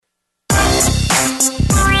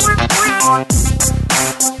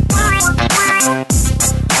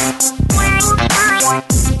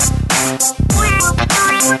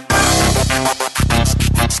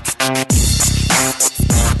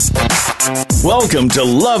Welcome to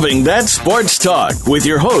Loving That Sports Talk with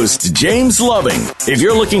your host, James Loving. If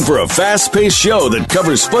you're looking for a fast-paced show that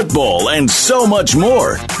covers football and so much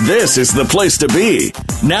more, this is the place to be.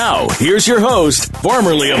 Now, here's your host,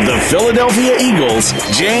 formerly of the Philadelphia Eagles,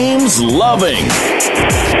 James Loving.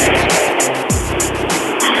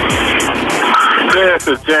 This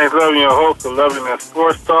is James Loving, your host of Loving That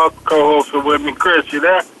Sports Talk. Co-host with me, Chris. You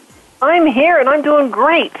there? I'm here, and I'm doing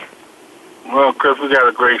great. Well, Chris, we got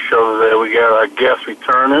a great show today. We got our guest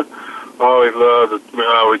returning. Always love the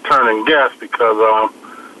returning guest because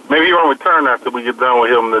maybe he won't return after we get done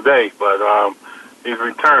with him today, but he's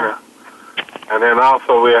returning. And then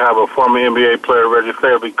also we have a former NBA player, Reggie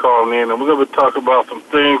Slater, will be calling in, and we're going to talk about some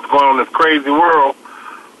things going on in this crazy world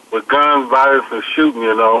with guns, violence, and shooting,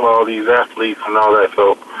 all these athletes and all that.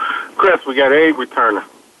 So, Chris, we got Abe returning.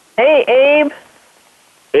 Hey, Abe.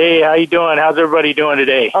 Hey, how you doing? How's everybody doing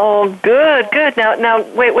today? Oh, good. Now,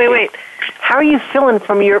 wait. How are you feeling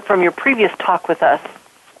from your previous talk with us?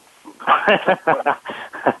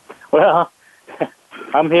 Well,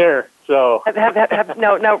 I'm here, so.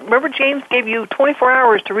 Now, remember James gave you 24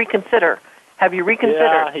 hours to reconsider. Have you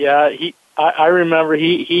reconsidered? Yeah. I remember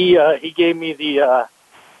he gave me the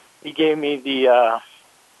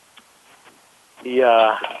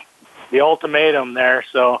ultimatum there,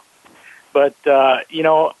 so. But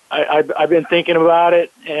I've been thinking about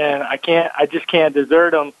it, and I just can't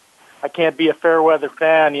desert him. I can't be a fair weather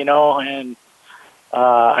fan, and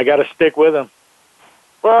I got to stick with him.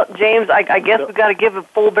 Well, James, I guess we've got to give a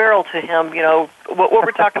full barrel to him. What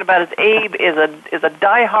we're talking about is Abe is a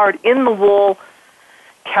diehard in the wool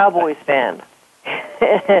Cowboys fan,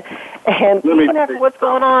 and even after what's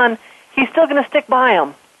going on, he's still going to stick by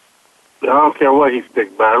him. I don't care what he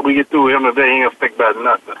stick by. If we get through him today, he ain't going to stick by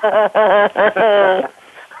nothing.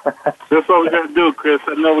 That's what we're going to do, Chris.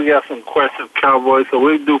 I know we got some questions, Cowboys, so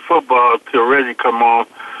we do football till Reggie come on,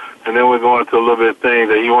 and then we're going to a little bit of things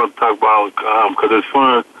that he wants to talk about because his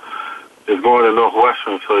son is going to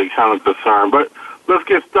Northwestern, so he's kind of concerned. But let's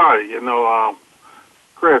get started.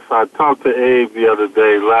 Chris, I talked to Abe the other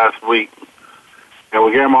day, last week, and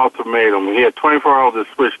we gave him an ultimatum. He had 24 hours to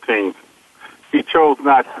switch teams. He chose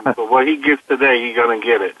not to, but what he gets today, he's going to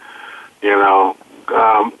get it.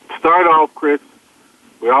 Start off, Chris,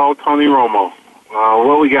 with all Tony Romo.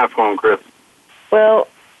 What we got for him, Chris? Well,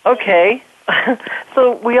 okay.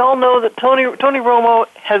 So we all know that Tony Romo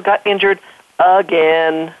has got injured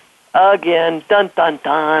again, dun, dun,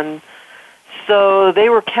 dun. So they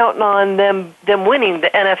were counting on them winning the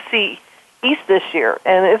NFC East this year,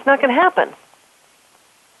 and it's not going to happen.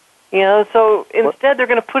 So instead they're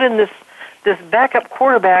going to put in this backup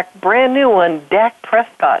quarterback, brand new one, Dak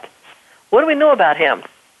Prescott. What do we know about him?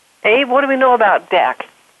 Abe, what do we know about Dak?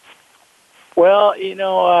 Well,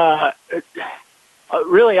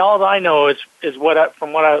 really all I know is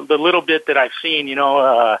from the little bit that I've seen,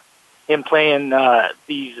 him playing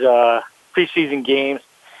these preseason games.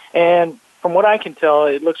 And from what I can tell,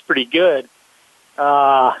 it looks pretty good.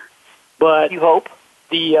 But you hope?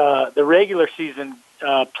 The regular season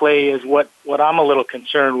play is what I'm a little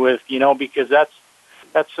concerned with, because that's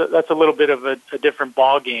a little bit of a different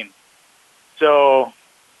ball game. So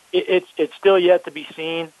it's still yet to be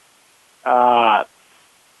seen. For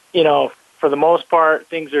the most part,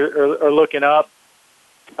 things are looking up,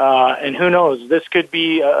 and who knows? This could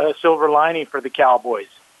be a silver lining for the Cowboys.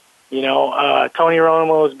 Tony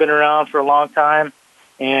Romo has been around for a long time,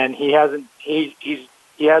 and he hasn't been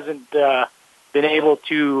able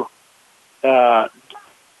to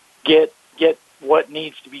get what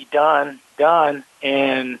needs to be done,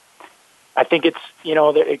 and I think it's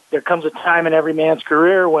there comes a time in every man's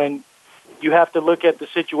career when you have to look at the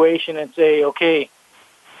situation and say, okay,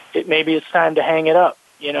 maybe it's time to hang it up,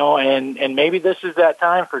 and maybe this is that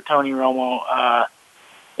time for Tony Romo.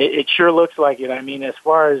 It sure looks like it. I mean, as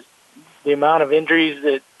far as the amount of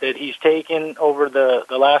injuries that he's taken over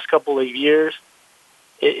the last couple of years,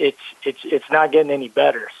 it's not getting any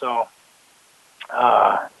better. So,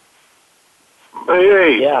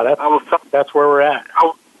 yeah, that's where we're at.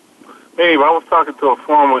 I was talking to a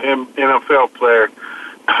former NFL player,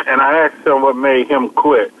 and I asked him what made him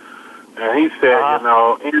quit. And he said,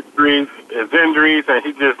 injuries is injuries, and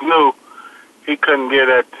he just knew he couldn't get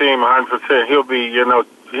that team 100%. He'll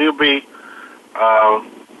be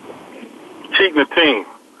cheating the team.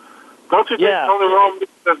 Don't you think Tony Romo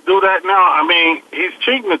does do that now? I mean, he's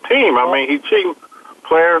cheating the team. I mean, he's cheating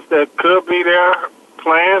players that could be there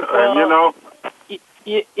playing,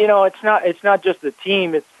 It's not just the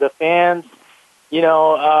team; it's the fans.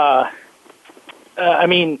 I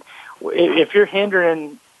mean, if you're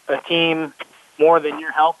hindering a team more than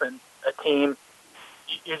you're helping a team,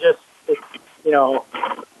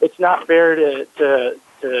 it's not fair to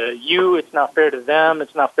you. It's not fair to them.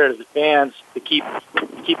 It's not fair to the fans to keep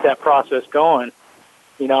that process going.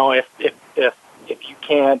 If you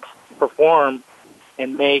can't perform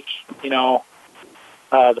and make the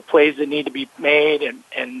plays that need to be made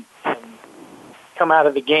and come out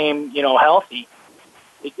of the game healthy,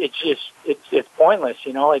 it's pointless.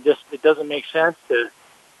 It doesn't make sense to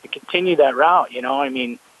continue that route. I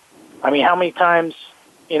mean how many times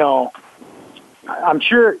I'm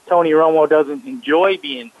sure Tony Romo doesn't enjoy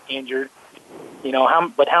being injured,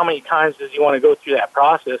 but how many times does he want to go through that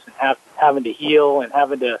process and having to heal and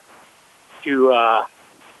having to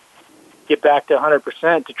get back to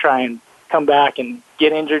 100% to try and come back and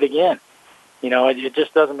get injured again? It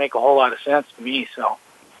just doesn't make a whole lot of sense to me. So,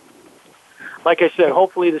 like I said,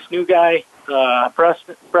 hopefully this new guy,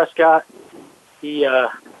 Prescott, he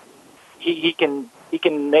can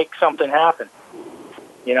make something happen.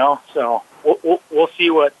 So we'll see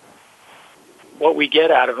what we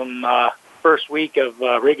get out of him first week of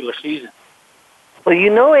regular season.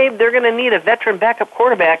 Well, Abe, they're going to need a veteran backup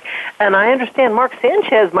quarterback, and I understand Mark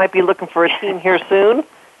Sanchez might be looking for a team here soon.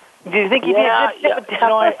 Do you think he'd be a good fit with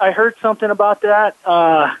Dallas? I heard something about that,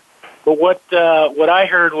 but what I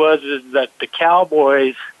heard is that the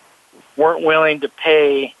Cowboys weren't willing to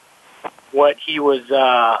pay what he was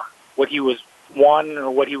wanting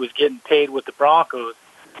or what he was getting paid with the Broncos.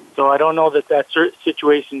 So I don't know that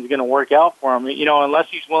situation is going to work out for him. Unless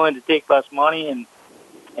he's willing to take less money and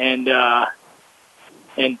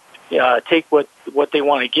take what they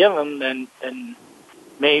want to give him, then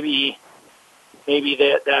maybe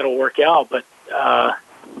that'll work out. But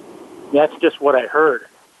that's just what I heard.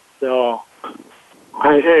 So,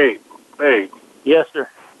 hey. Yes, sir.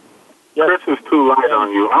 Yes. Chris is too light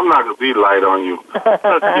on you. I'm not going to be light on you.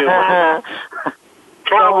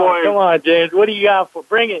 Cowboys. Come on, James. What do you got for?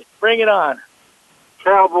 Bring it on.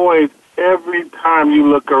 Cowboys. Every time you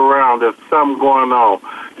look around, there's something going on.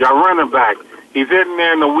 Y'all running back. He's in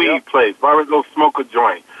there in the weed place. Probably go smoke a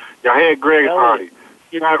joint. Y'all had Greg Hardy.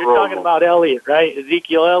 You're talking about Elliott, right?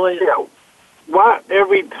 Ezekiel Elliott? Yeah. Why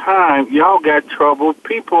every time y'all got troubled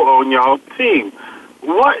people on y'all team?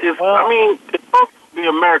 What is, it's supposed to be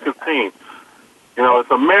America's team.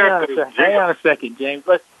 It's America's. Hang on a second, James.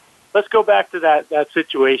 Let's go back to that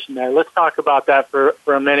situation there. Let's talk about that for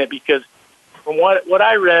a minute, because from what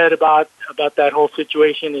I read about that whole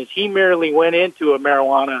situation is he merely went into a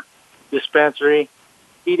marijuana dispensary.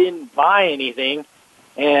 He didn't buy anything,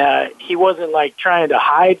 and he wasn't like trying to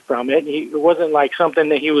hide from it. It wasn't like something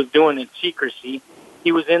that he was doing in secrecy.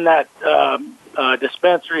 He was in that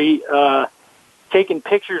dispensary taking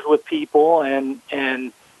pictures with people, and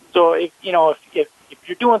so if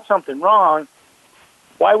you're doing something wrong,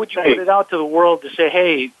 why would you put it out to the world to say,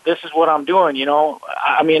 hey, this is what I'm doing?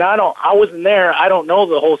 I wasn't there. I don't know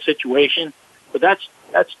the whole situation, but that's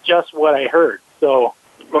just what I heard. So,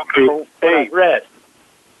 okay. I read.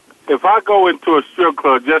 If I go into a strip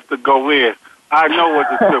club just to go in, I know what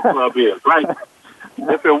the strip club is, right?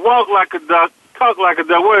 If it walk like a duck, talk like a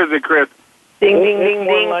duck, what is it, Chris? Ding, ding, ding,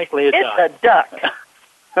 ding. Likely it's a duck.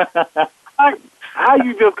 How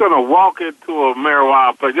you just going to walk into a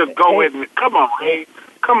marijuana place? Just go in and come on, hey.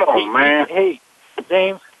 Come on, man. Hey,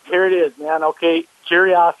 James, here it is, man. Okay,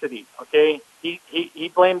 curiosity, okay?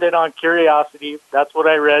 He blamed it on curiosity. That's what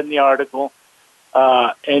I read in the article.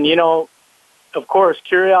 And, of course,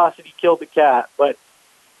 curiosity killed the cat. But,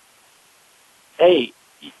 hey,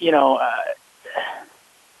 you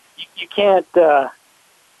can't,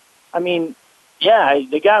 yeah,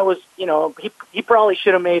 the guy was, he probably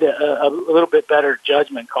should have made a little bit better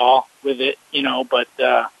judgment call with it, but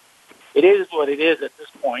it is what it is at this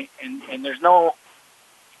point, and there's no,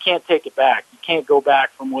 you can't take it back. You can't go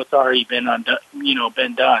back from what's already been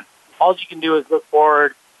been done. All you can do is look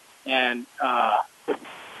forward and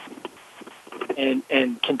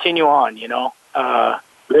continue on. You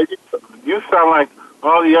sound like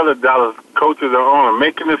all the other Dallas coaches are on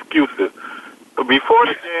making excuses. But before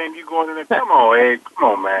the game, you going in there? Come on, hey, come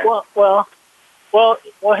on, man. Well.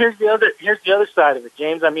 Here's the other side of it,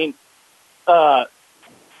 James.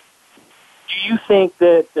 Do you think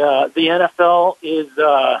that the NFL is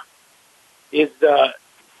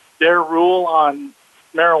their rule on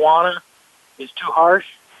marijuana is too harsh?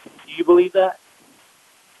 Do you believe that?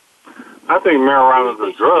 I think marijuana is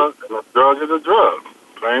a drug, and a drug is a drug.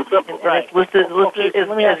 Plain and simple. Right. It's listed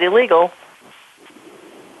as illegal.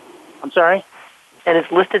 I'm sorry? And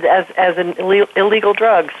it's listed as an illegal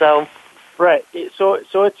drug, so... Right. So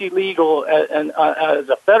it's illegal as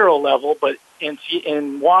a federal level, but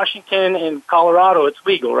in Washington and Colorado, it's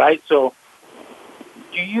legal, right? So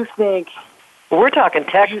do you think We're talking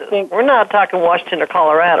Texas. We're not talking Washington or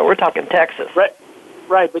Colorado. We're talking Texas.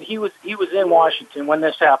 Right, but he was in Washington when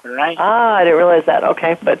this happened, right? Ah, I didn't realize that.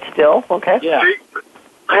 Okay, but still, okay. Yeah.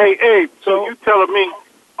 Hey, so you telling me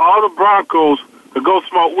all the Broncos could go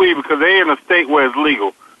smoke weed because they're in a state where it's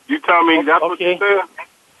legal? You tell me that's what you said?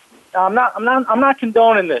 I'm not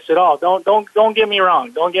condoning this at all. Don't get me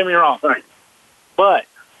wrong. Don't get me wrong. Right. But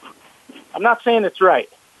I'm not saying it's right.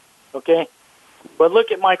 Okay? But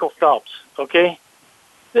look at Michael Phelps, okay?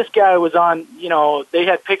 This guy was on, they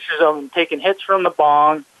had pictures of him taking hits from the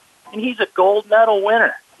bong, and he's a gold medal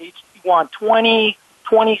winner. He won 20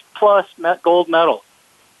 plus gold medals.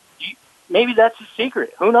 Maybe that's his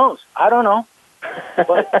secret. Who knows? I don't know.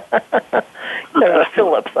 But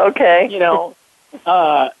Phillips, okay.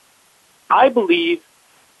 I believe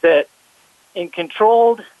that in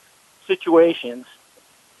controlled situations,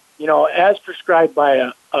 as prescribed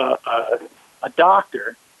by a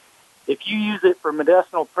doctor, if you use it for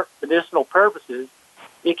medicinal purposes,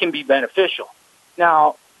 it can be beneficial.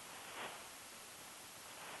 Now,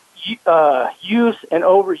 use and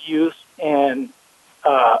overuse and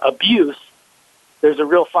abuse, there's a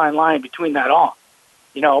real fine line between that all,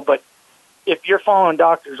 but if you're following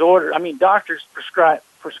doctor's order, doctors prescribe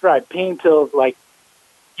pain pills like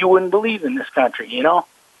you wouldn't believe in this country,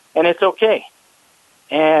 and it's okay.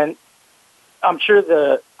 And I'm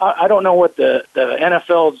sure I don't know what the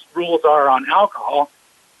NFL's rules are on alcohol,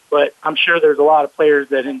 but I'm sure there's a lot of players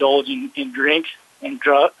that indulge in drinks and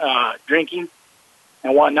drinking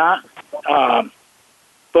and whatnot.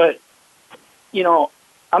 But,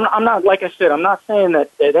 I'm not, like I said, I'm not saying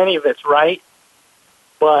that any of it's right,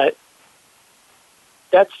 but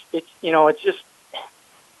it's just,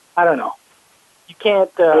 I don't know. You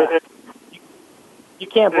can't blame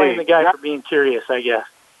the guy for being curious, I guess.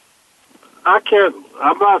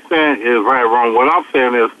 I'm not saying it's right or wrong. What I'm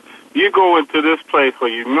saying is you go into this place where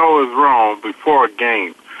you know it's wrong before a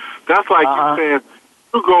game. That's like you saying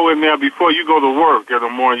you go in there before you go to work in the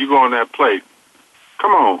morning, you go in that place.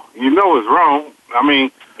 Come on. You know it's wrong.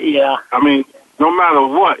 Yeah. No matter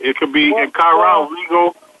what. It could be in Colorado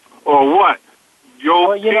legal or what.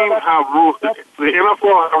 Your team have rules. The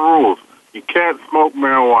NFL have rules. You can't smoke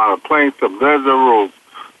marijuana. Plain simple. There's the rules.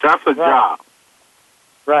 That's a job.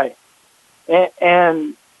 Right.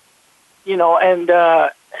 And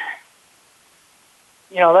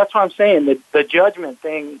that's what I'm saying. The judgment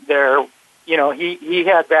thing there, he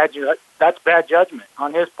had that's bad judgment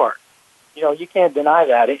on his part. You can't deny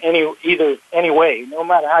that any way, no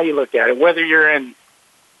matter how you look at it, whether you're in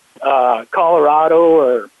Colorado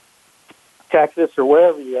or Texas or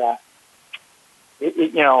wherever you're at.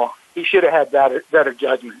 He should have had better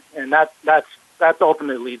judgment, and that's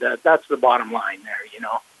ultimately that's the bottom line there.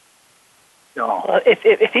 So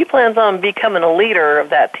if he plans on becoming a leader of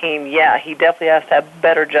that team, yeah, he definitely has to have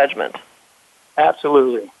better judgment.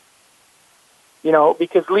 Absolutely.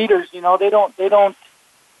 Because leaders, they don't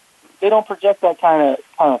project that kind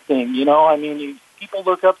of thing. People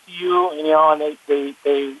look up to you, and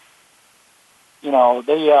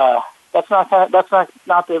that's not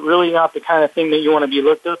the kind of thing that you want to be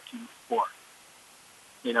looked up to for.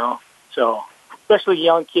 So especially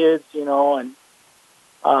young kids, and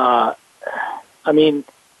I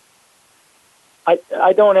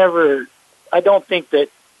don't think that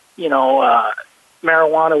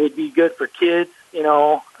marijuana would be good for kids. They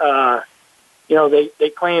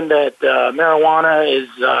claim that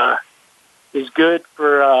marijuana is good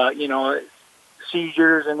for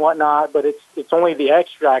seizures and whatnot, but it's only the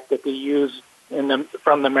extract that they use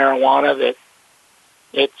from the marijuana that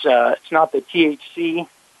it's not the THC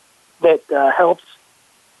that helps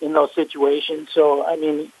in those situations. So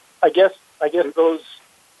I guess those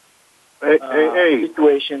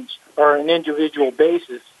situations are an individual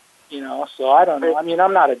basis, So I don't know.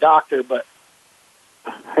 I'm not a doctor, but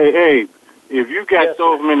hey, if you got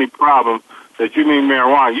so many problems that you need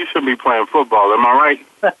marijuana, you shouldn't be playing football. Am I right?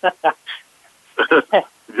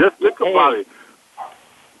 Just think about it.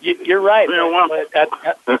 You're right, but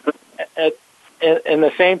in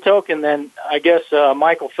the same token, then I guess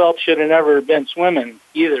Michael Phelps should have never been swimming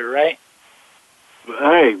either, right?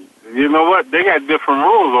 Hey, you know what? They got different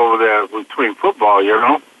rules over there between football,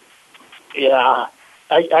 Yeah,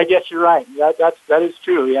 I guess you're right. That is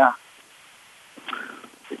true. Yeah.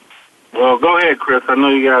 Well, go ahead, Chris. I know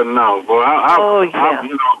you got to know. Well,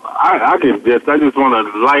 I get this. I just want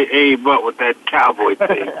to light Abe up with that cowboy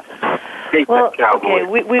thing. Okay,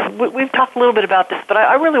 we've talked a little bit about this, but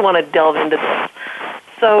I really want to delve into this.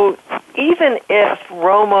 So even if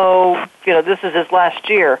Romo, this is his last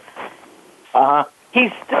year,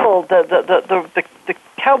 he's still the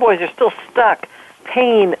Cowboys are still stuck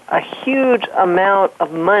paying a huge amount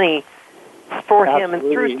of money for him, and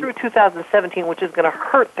Absolutely. through 2017, which is going to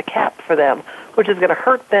hurt the cap for them, which is going to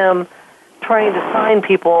hurt them trying to sign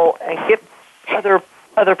people and get other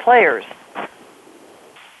players.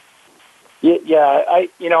 Yeah,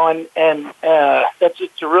 that's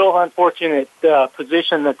just a real unfortunate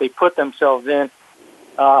position that they put themselves in.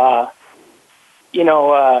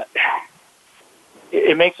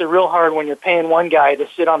 It makes it real hard when you're paying one guy to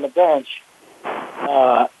sit on the bench.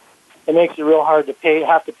 It makes it real hard to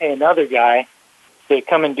have to pay another guy to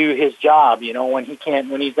come and do his job. When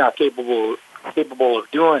he's not capable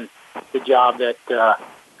of doing the job that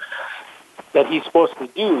he's supposed to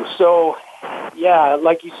do. So, yeah,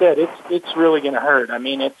 like you said, it's really going to hurt. I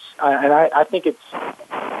mean, I think it's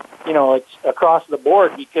it's across the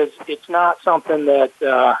board, because it's not something that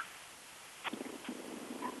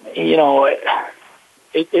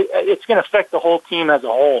it's going to affect the whole team as a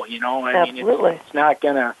whole. Absolutely. It's not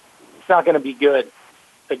going to be good.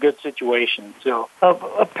 A good situation. So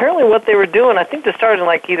apparently, what they were doing, I think, to start in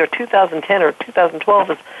like either 2010 or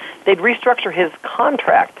 2012, is they'd restructure his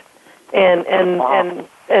contract, and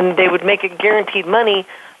they would make it guaranteed money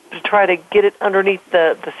to try to get it underneath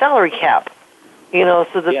the salary cap, so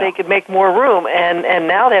that they could make more room. And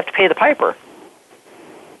now they have to pay the piper.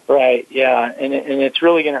 Right. Yeah, and it's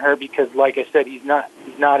really going to hurt, because, like I said, he's not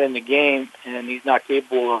in the game, and he's not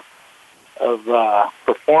capable of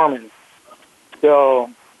performing. So,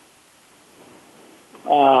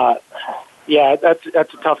 that's a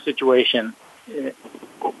tough situation. Well,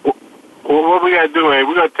 what we got to do is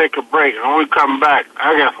we got to take a break. And when we come back,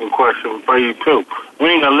 I got some questions for you, too. We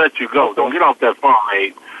ain't going to let you go. Don't get off that phone,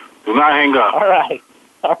 Abe. Do not hang up. All right.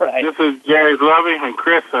 This is James Loving and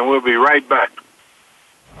Chris, and we'll be right back.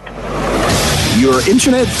 Your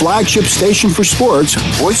internet flagship station for sports,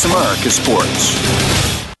 Voice America Sports.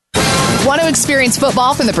 Want to experience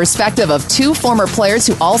football from the perspective of two former players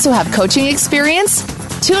who also have coaching experience?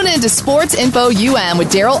 Tune in to Sports Info UM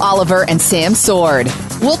with Daryl Oliver and Sam Sword.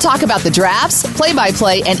 We'll talk about the drafts,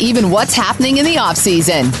 play-by-play, and even what's happening in the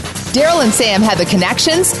offseason. Daryl and Sam have the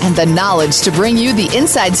connections and the knowledge to bring you the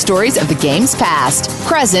inside stories of the game's past,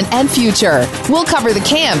 present, and future. We'll cover the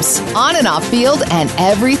camps, on and off field, and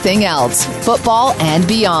everything else, football and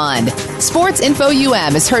beyond. Sports Info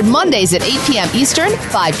UM is heard Mondays at 8 p.m. Eastern,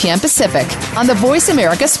 5 p.m. Pacific on the Voice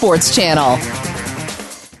America Sports Channel.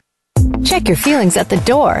 Check your feelings at the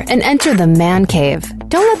door and enter the Man Cave.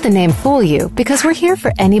 Don't let the name fool you, because we're here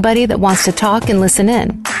for anybody that wants to talk and listen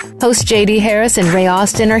in. Hosts J.D. Harris and Ray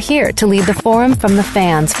Austin are here to lead the forum from the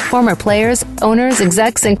fans, former players, owners,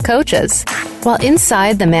 execs, and coaches. While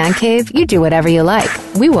inside the Man Cave, you do whatever you like.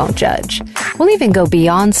 We won't judge. We'll even go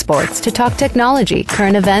beyond sports to talk technology,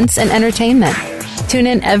 current events, and entertainment. Tune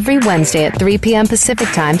in every Wednesday at 3 p.m. Pacific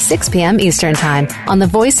Time, 6 p.m. Eastern Time on the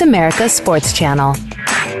Voice America Sports Channel.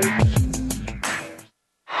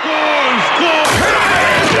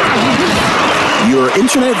 Your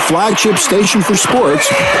internet flagship station for sports,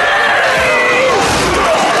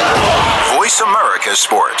 Voice America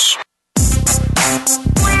Sports.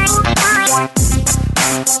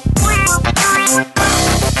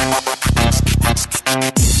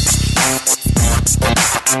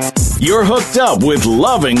 You're hooked up with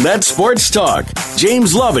Loving That Sports Talk.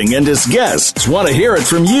 James Loving and his guests want to hear it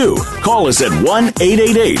from you. Call us at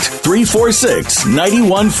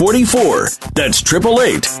 1-888-346-9144. That's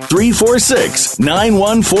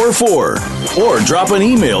 888-346-9144. Or drop an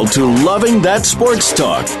email to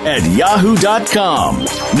lovingthatsportstalk@yahoo.com.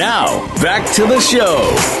 Now, back to the show.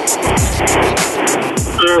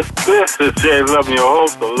 This is James Loving, your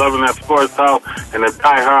host of Loving That Sports Talk, and a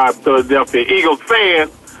diehard Philadelphia Eagles fan.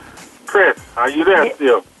 Chris, are you there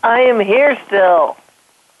still? I am here still.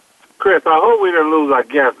 Chris, I hope we didn't lose our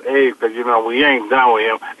guest, Abe, because, we ain't done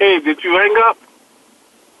with him. Abe, did you hang up?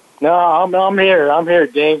 No, I'm here. I'm here,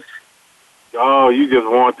 James. Oh, you just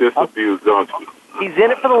want this abuse, don't you? He's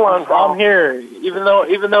in it for the long haul. I'm here. Even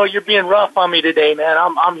though you're being rough on me today, man,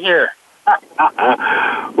 I'm here.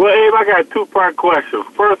 Well, Abe, I got a two-part question.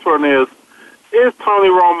 First one is Tony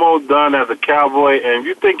Romo done as a Cowboy? And if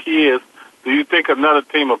you think he is, do you think another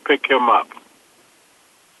team will pick him up?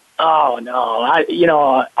 Oh no!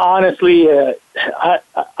 Honestly,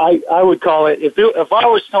 I would call it if I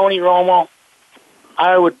was Tony Romo,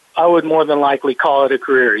 I would more than likely call it a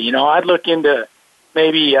career. I'd look into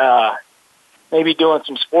maybe doing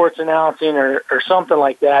some sports announcing or something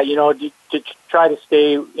like that. To try to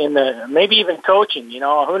stay in maybe even coaching.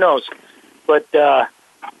 Who knows? But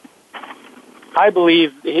I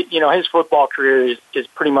believe his football career is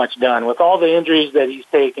pretty much done with all the injuries that he's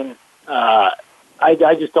taken. I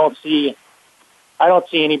just don't see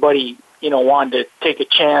anybody wanted to take a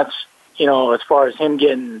chance, as far as him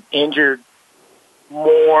getting injured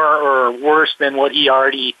more or worse than what he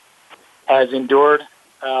already has endured.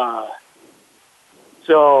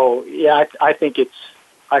 So yeah, I think it's,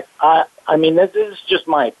 I mean, this is just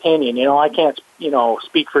my opinion. I can't,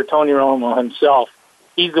 speak for Tony Romo himself.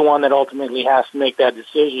 He's the one that ultimately has to make that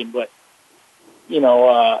decision. But,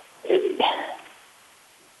 there's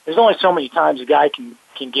only so many times a guy can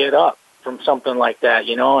get up from something like that,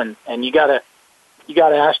 and you gotta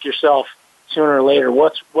ask yourself sooner or later,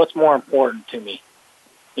 what's more important to me?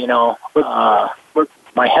 But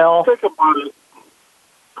my health. Think about it.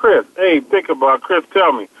 Chris,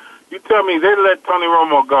 tell me. You tell me they let Tony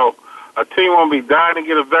Romo go. A team won't be dying to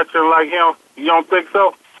get a veteran like him? You don't think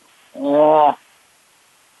so?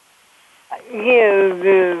 Yeah,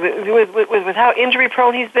 with how injury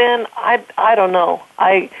prone he's been, I don't know.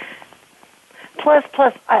 Plus,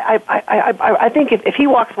 I think if he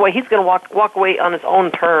walks away, he's going to walk away on his own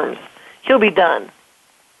terms. He'll be done.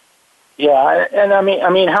 Yeah, and I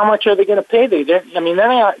mean, how much are they going to pay? They're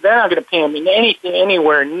not going to pay him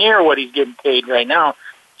anywhere near what he's getting paid right now.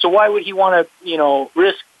 So why would he want to,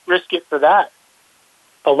 risk it for that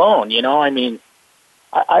alone? I mean,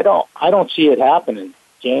 I don't see it happening,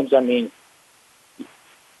 James. I mean,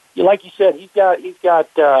 like you said, he's got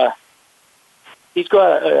a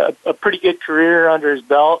pretty good career under his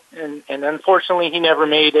belt, and unfortunately, he never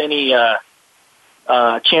made any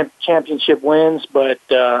championship wins, but.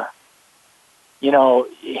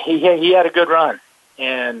 He had a good run,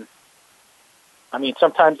 and I mean,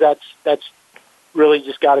 sometimes that's really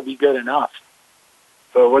just got to be good enough.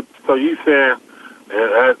 So you saying,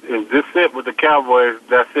 is this it with the Cowboys?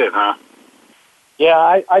 That's it, huh? Yeah,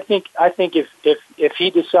 I think if he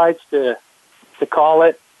decides to call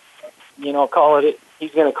it, he's going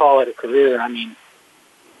to call it a career. I mean,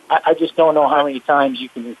 I just don't know how many times you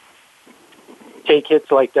can take hits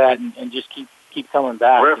like that and just keep coming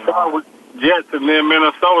back. With Jets and then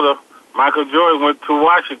Minnesota, Michael Jordan went to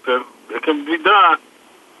Washington. It can be done.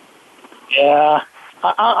 Yeah,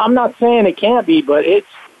 I'm not saying it can't be, but it's,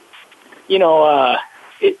 it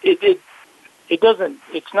doesn't.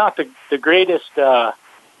 It's not the greatest. I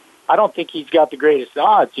don't think he's got the greatest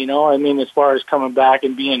odds. I mean, as far as coming back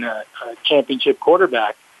and being a championship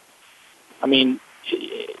quarterback. I mean,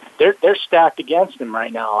 they're stacked against him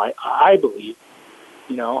right now. I believe.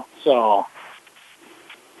 So.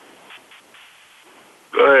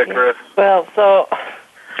 Go ahead, Chris. Well, so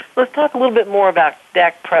let's talk a little bit more about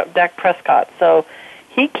Dak Prescott. So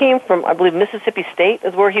he came from, I believe, Mississippi State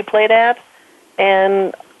is where he played at,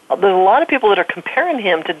 and there's a lot of people that are comparing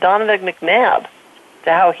him to Donovan McNabb,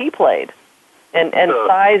 to how he played, and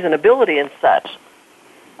size and ability and such.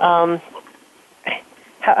 How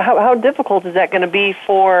difficult is that going to be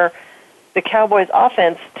for the Cowboys'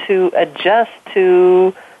 offense to adjust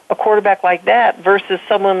to a quarterback like that versus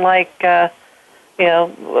someone like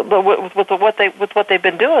with what they've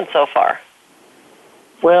been doing so far?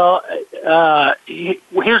 Well,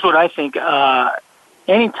 here's what I think.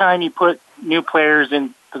 Anytime you put new players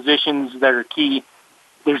in positions that are key,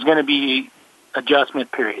 there's going to be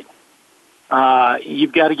adjustment period.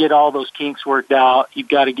 You've got to get all those kinks worked out. You've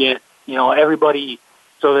got to get everybody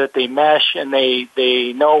so that they mesh and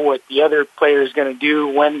they know what the other player is going to do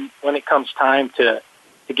when it comes time to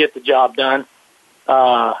get the job done.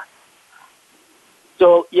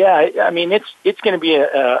 So yeah, I mean it's going to be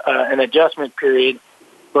an adjustment period,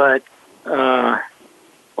 but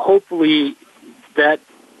hopefully that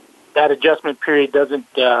adjustment period doesn't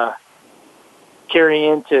carry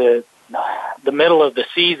into the middle of the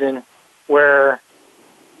season, where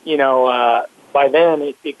by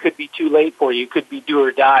then it could be too late for you. It could be do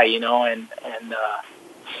or die, and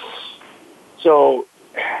so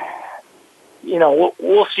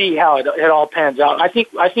we'll see how it all pans out. I think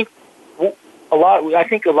a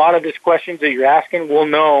lot of these questions that you're asking, we'll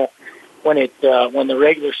know when the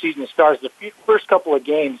regular season starts. The first couple of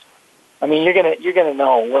games, I mean, you're gonna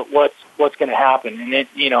know what's gonna happen, and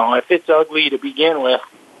if it's ugly to begin with,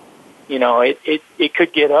 it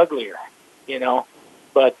could get uglier,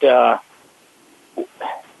 but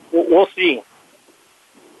we'll see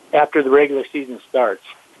after the regular season starts.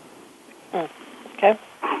 Okay.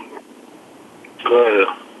 Go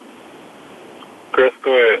ahead, Chris.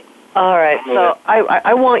 Go ahead. All right, so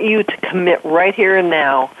I want you to commit right here and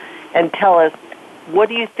now and tell us, what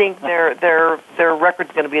do you think their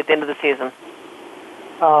record's going to be at the end of the season?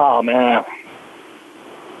 Oh, man.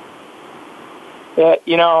 Yeah,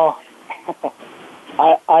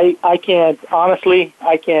 I can't, honestly,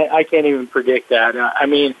 I can't even predict that. I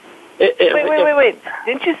mean, Wait.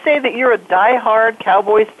 Didn't you say that you're a diehard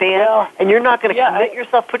Cowboys fan and you're not going to commit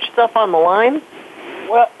yourself, put yourself on the line?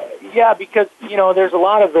 Well, yeah, because, there's a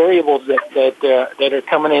lot of variables that are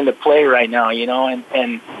coming into play right now,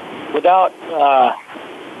 and without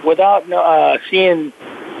seeing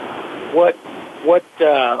what's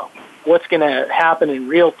going to happen in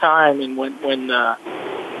real time and when the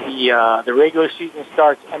regular season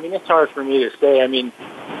starts, it's hard for me to say. Maybe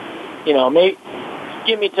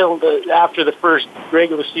give me till after the first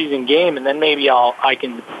regular season game, and then maybe I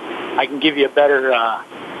can give you a better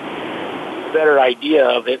idea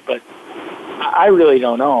of it. But I really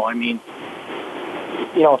don't know.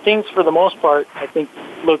 Things for the most part I think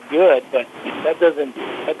look good, but that doesn't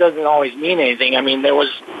always mean anything. There was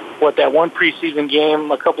that one preseason game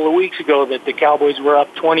a couple of weeks ago that the Cowboys were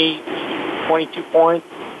up 22 points,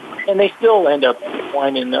 and they still end up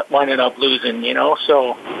winding up losing.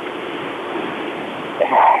 So.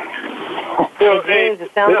 James,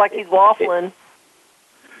 it sounds like he's waffling.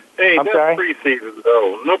 Hey, I'm that's sorry? preseason,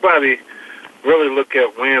 though. Nobody really look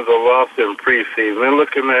at wins or losses in preseason. They're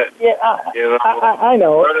looking at, I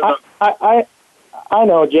know. I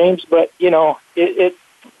know, James, but, it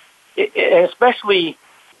especially,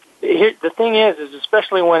 the thing is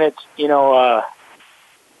especially when it's, you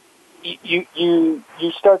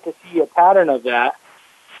start to see a pattern of that,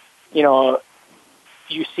 you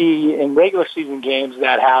see in regular season games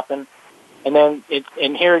that happen, and then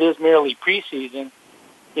and here it is merely preseason,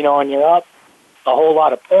 and you're up a whole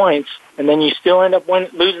lot of points, and then you still end up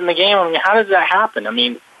losing the game. How does that happen?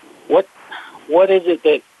 What is it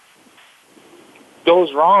that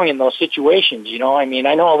goes wrong in those situations? I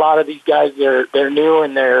know a lot of these guys they're new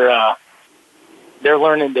and they're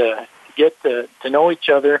learning to get to know each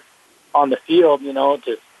other on the field,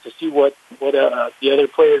 to see what the other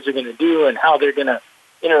players are going to do and how they're going to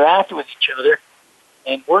interact with each other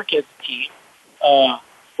and work as a team.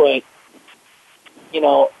 But,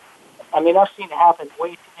 I've seen it happen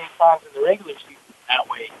way too many times in the regular season that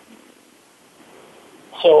way.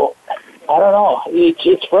 So, I don't know.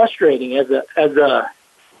 It's frustrating as a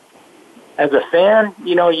fan.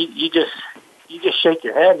 You just shake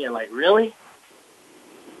your head and you're like, really?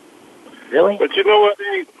 But you know what?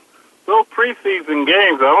 Those preseason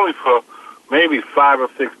games are only for maybe 5 or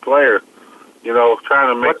 6 players.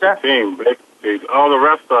 Trying to make the team. Basically, all the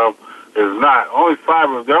rest of them is not. Only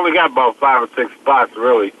 5. They only got about 5 or 6 spots,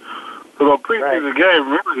 really. So the preseason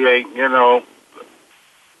game really ain't,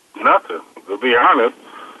 nothing, to be honest.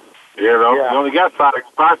 You only got 5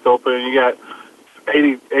 spots open, and you got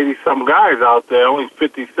 80-some guys out there, only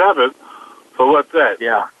 57. So what's that?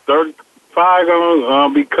 Yeah. 35 going to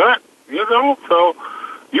be cut, So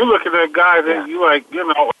you're looking at guys that you like,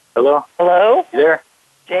 Hello? Hello? You there?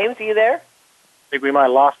 James, are you there? I think we might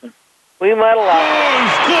have lost him. We might have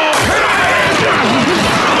lost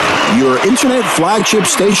him. Your internet flagship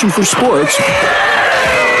station for sports.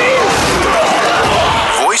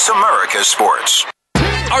 Voice America Sports.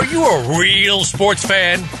 Are you a real sports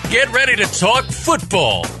fan? Get ready to talk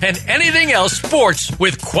football and anything else sports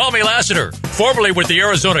with Kwame Lassiter. Formerly with the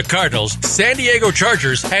Arizona Cardinals, San Diego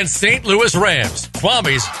Chargers, and St. Louis Rams,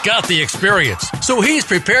 Kwame's got the experience, so he's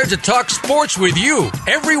prepared to talk sports with you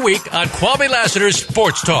every week on Kwame Lassiter's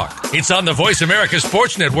Sports Talk. It's on the Voice America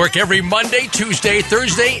Sports Network every Monday, Tuesday,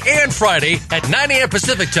 Thursday, and Friday at 9 a.m.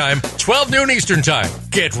 Pacific Time, 12 noon Eastern Time.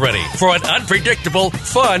 Get ready for an unpredictable,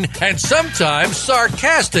 fun, and sometimes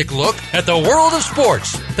sarcastic look at the world of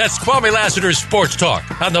sports. That's Kwame Lassiter's Sports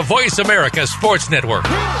Talk on the Voice America Sports Network.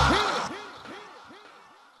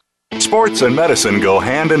 Sports and medicine go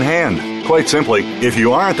hand in hand. Quite simply, if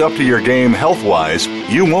you aren't up to your game health-wise,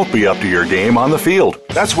 you won't be up to your game on the field.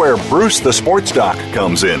 That's where Bruce the Sports Doc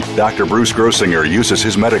comes in. Dr. Bruce Grossinger uses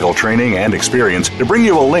his medical training and experience to bring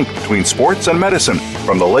you a link between sports and medicine,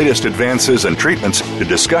 from the latest advances and treatments to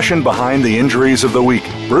discussion behind the injuries of the week.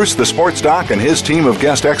 Bruce the Sports Doc and his team of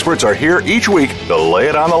guest experts are here each week to lay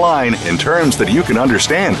it on the line in terms that you can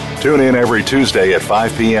understand. Tune in every Tuesday at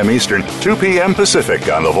 5 p.m. Eastern, 2 p.m.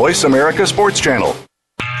 Pacific on the Voice America Sports Channel.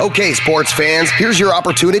 Okay, sports fans, here's your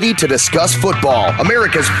opportunity to discuss football,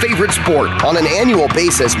 America's favorite sport. On an annual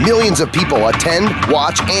basis, millions of people attend,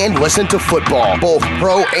 watch, and listen to football, both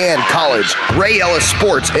pro and college. Ray Ellis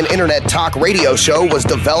Sports, an internet talk radio show, was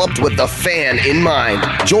developed with the fan in mind.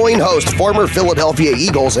 Join host, former Philadelphia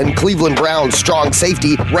Eagles and Cleveland Browns strong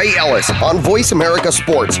safety Ray Ellis on Voice America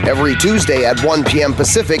Sports every Tuesday at 1 p.m.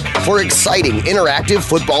 Pacific for exciting, interactive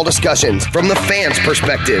football discussions from the fans'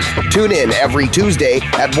 perspective. Tune in every Tuesday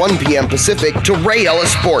at 1 p.m. Pacific to Ray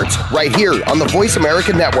Ellis Sports right here on the Voice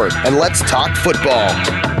America Network, and let's talk football.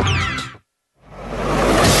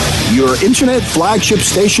 your internet flagship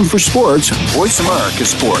station for sports, Voice America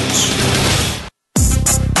Sports.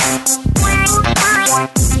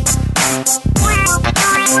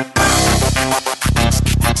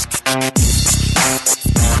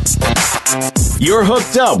 You're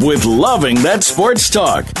hooked up with Loving That Sports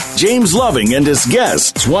Talk. James Loving and his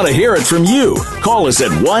guests want to hear it from you. Call us at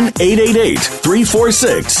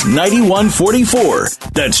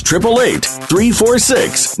 1-888-346-9144. That's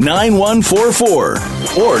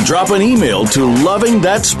 888-346-9144. Or drop an email to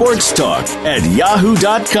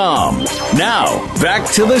lovingthatsportstalk@yahoo.com. Now, back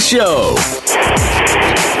to the show.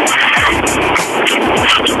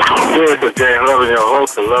 This is James Loving, your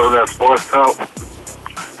host of Loving That Sports Talk.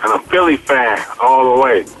 And a Philly fan all the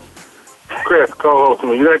way. Chris, co-host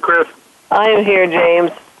me. You there, Chris? I am here, James.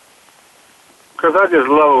 Chris, I just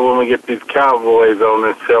love it when we get these Cowboys on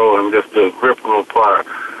this show and just to rip them apart.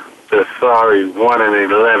 The sorry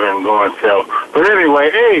 1-11 going show. But anyway,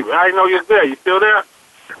 Abe, I know you're there. You still there?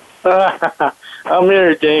 I'm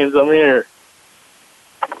here, James. I'm here.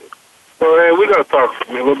 Well, hey, we're going to talk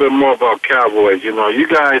a little bit more about Cowboys. You know, you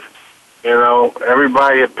guys,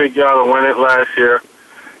 everybody had picked y'all to win it last year.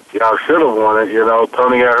 Y'all should have won it,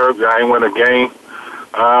 Tony got hurt. Y'all ain't win a game.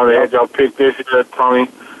 They had y'all picked this year, Tony.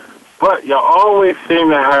 But y'all always seem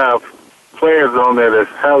to have players on there that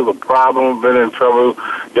has a problem, been in trouble.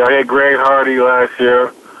 Y'all had Greg Hardy last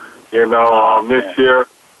year. This year,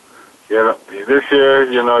 your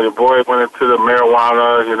boy went into the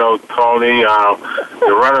marijuana. Tony,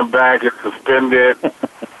 the running back is suspended.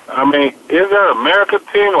 I mean, is that America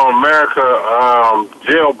team or America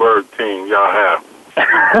jailbird team y'all have?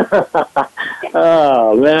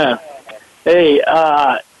 Oh man, hey,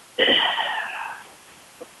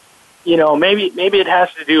 maybe it has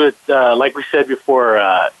to do with like we said before,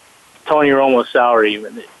 Tony Romo's salary.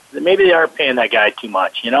 Maybe they are paying that guy too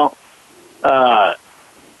much.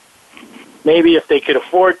 Maybe if they could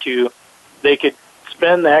afford to, they could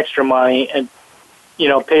spend the extra money and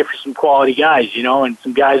pay for some quality guys. And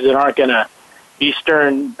some guys that aren't going to be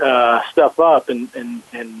stirring stuff up and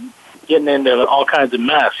getting into all kinds of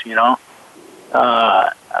mess,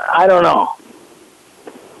 I don't know.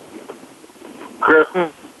 Chris?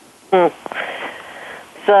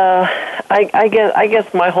 So I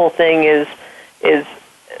guess my whole thing is let's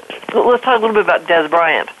talk a little bit about Des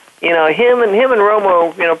Bryant. Him and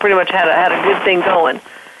Romo, pretty much had a good thing going.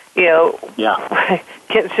 Yeah.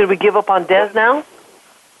 Should we give up on Des now?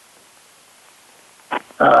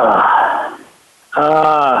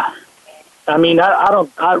 I mean, I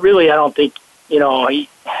don't think, no,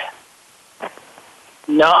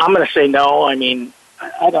 I'm going to say no. I mean,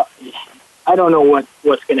 I don't know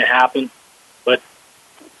what's going to happen, but,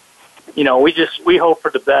 we hope for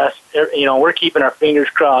the best. We're keeping our fingers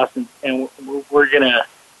crossed and we're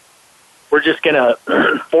just going to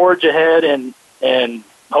forge ahead and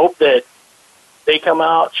hope that they come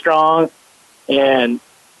out strong and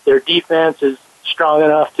their defense is strong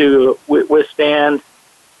enough to withstand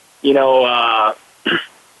the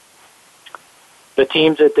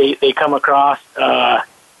teams that they come across.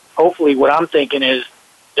 Hopefully what I'm thinking is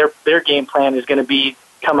their game plan is going to be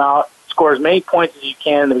come out, score as many points as you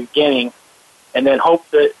can in the beginning, and then hope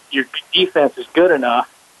that your defense is good enough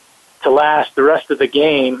to last the rest of the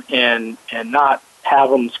game and not have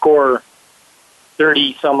them score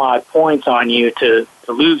 30-some-odd points on you to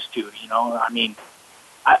lose to, I mean,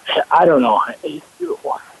 I don't know.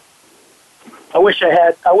 I wish I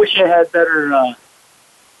had better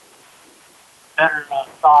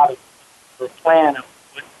thought of the plan of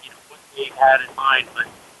what they had in mind, but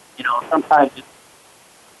sometimes it's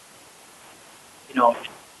a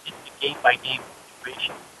game by game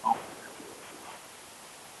situation.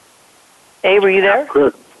 Hey, were you there?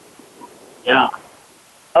 Good. Yeah.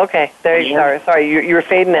 Okay. There you are. Sorry, you were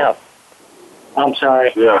fading out. I'm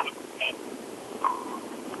sorry. Yeah.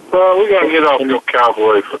 Well, we're going to get off your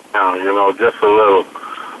Cowboys for now, just a little.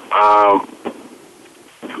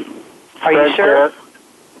 Are you sure?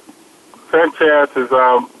 Sanchez is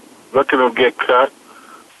looking to get cut.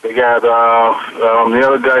 They got the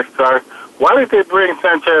other guy start. Why did they bring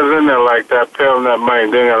Sanchez in there like that, pay him that money,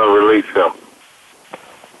 then going to release him?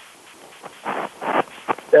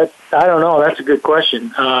 I don't know. That's a good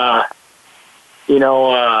question. I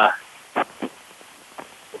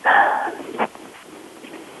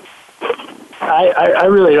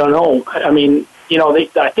really don't know. I mean,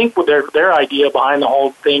 I think their idea behind the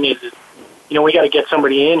whole thing is we got to get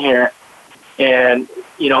somebody in here, and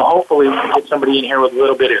hopefully we can get somebody in here with a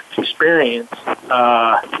little bit of experience.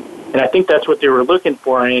 And I think that's what they were looking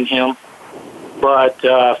for in him. But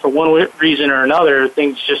for one reason or another,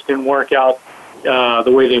 things just didn't work out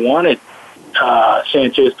the way they wanted.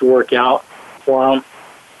 Sanchez to work out for him.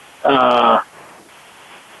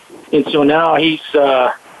 And so now he's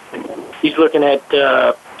looking at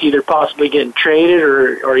either possibly getting traded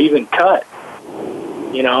or even cut.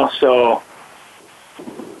 So.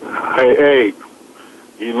 Hey,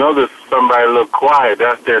 you notice somebody look quiet.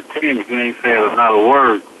 That's their team. You ain't saying another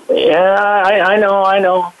word. Yeah, I know. I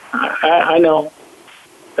know.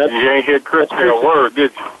 You ain't hear Chris say a word,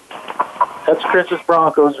 did you? That's Chris's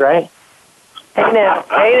Broncos, right? Hey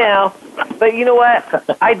now. But you know what?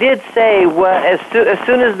 I did say as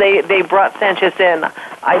soon as they brought Sanchez in,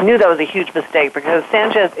 I knew that was a huge mistake because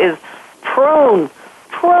Sanchez is prone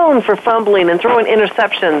for fumbling and throwing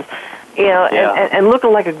interceptions, and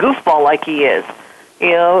looking like a goofball like he is,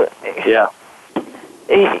 Yeah.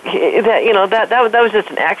 That was just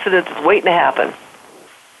an accident that's waiting to happen.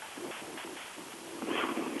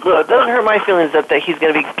 So it doesn't hurt my feelings that he's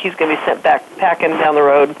going to be sent back packing down the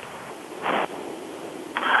road.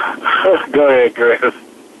 Go ahead, Chris.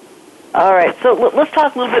 All right, so let's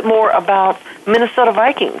talk a little bit more about Minnesota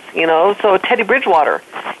Vikings. So Teddy Bridgewater,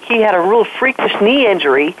 he had a real freakish knee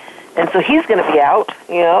injury, and so he's going to be out.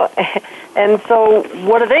 And so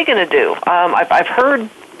what are they going to do? I've heard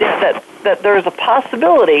that there's a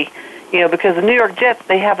possibility, because the New York Jets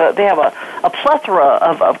they have a plethora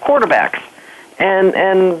of quarterbacks, and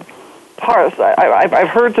I've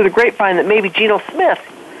heard through the grapevine that maybe Geno Smith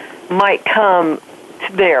might come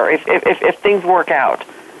there if things work out.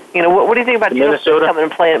 What do you think about Geno Smith coming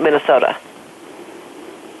and playing at Minnesota?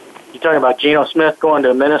 You talking about Geno Smith going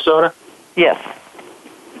to Minnesota? Yes.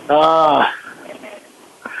 Well,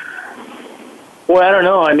 I don't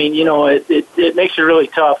know. I mean, it makes it really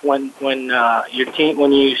tough when your team,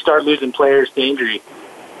 when you start losing players to injury,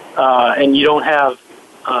 and you don't have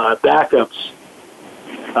backups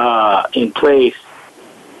in place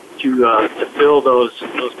to fill those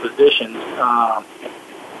positions.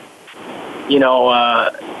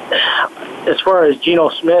 As far as Geno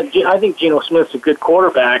Smith, I think Geno Smith's a good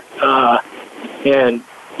quarterback, and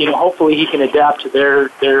hopefully he can adapt to their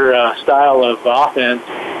style of offense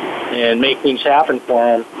and make things happen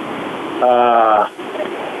for him.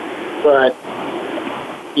 But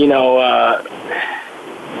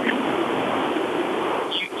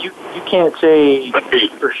you can't say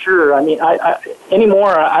for sure. I mean, I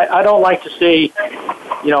anymore. I don't like to say,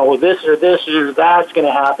 this or that's going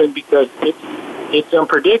to happen because it's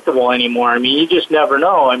unpredictable anymore. I mean, you just never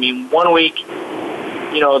know. I mean, 1 week,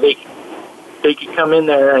 they could come in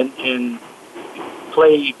there and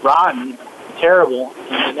play rotten, terrible,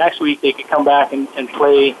 and the next week they could come back and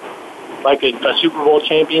play like a Super Bowl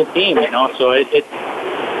champion team. So it's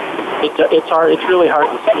hard. It's really hard.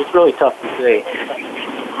 It's really tough to say.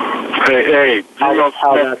 Hey, how that's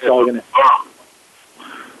all going to.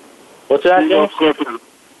 What's that? Geno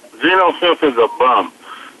Smith is a bum.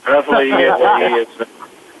 That's what he is.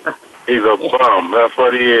 He's a bum. That's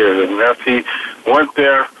what he is. And he went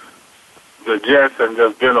there, the Jets, and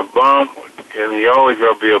just been a bum, and he always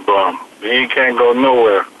going to be a bum. He can't go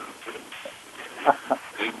nowhere.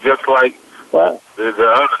 He's just like the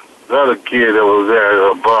other kid that was there is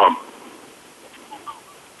a bum.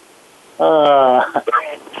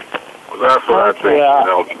 That's what I think. Yeah.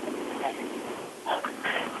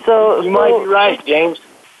 So you might be right, James.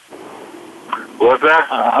 What's that?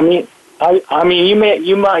 I mean,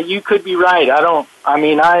 you could be right. I don't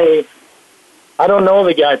know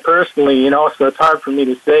the guy personally, so it's hard for me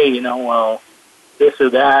to say, this or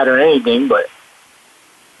that or anything, but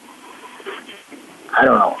I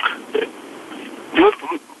don't know.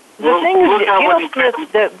 The thing is, Geno Smith,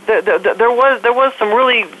 there was some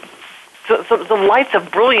really some lights of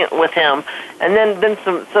brilliant with him, and then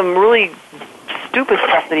some really stupid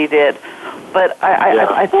stuff that he did. But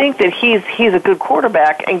I think that he's a good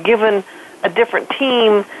quarterback, and given a different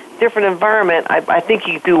team, different environment, I think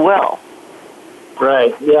he'd do well.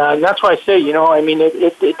 Right. Yeah, and that's why I say,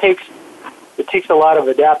 it takes a lot of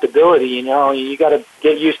adaptability. You got to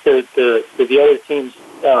get used to the other team's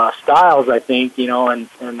styles, I think, and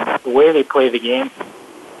the way they play the game,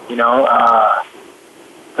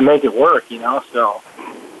 to make it work, so.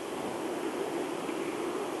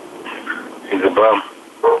 He's a bum.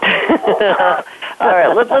 All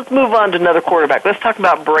right, let's move on to another quarterback. Let's talk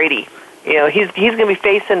about Brady. He's going to be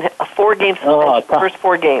facing 4 games, the first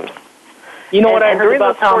 4 games. You know what I heard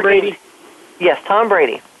about Tom Brady? Yes, Tom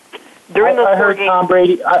Brady. I heard Tom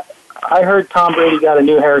Brady. I heard Tom Brady got a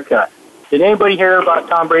new haircut. Did anybody hear about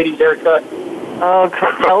Tom Brady's haircut? Oh,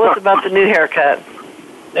 tell us about the new haircut.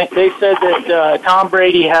 They said that Tom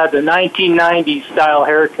Brady had the 1990s style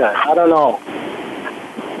haircut. I don't know.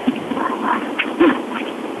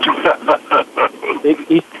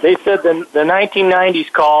 They said the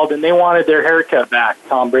 1990s called and they wanted their haircut back,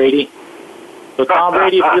 Tom Brady. So, Tom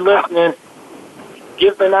Brady, if you're listening,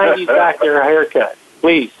 give the 90s back their haircut,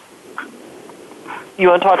 please. You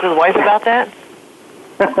want to talk to his wife about that?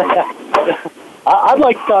 I'd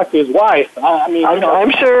like to talk to his wife.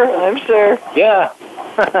 I'm sure. Yeah.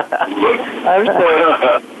 I'm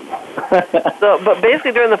sure. So, but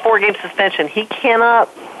basically during the 4-game suspension, he cannot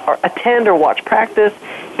attend or watch practice.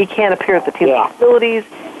 He can't appear at the team facilities.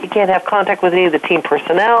 He can't have contact with any of the team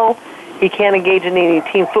personnel. He can't engage in any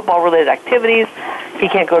team football-related activities. He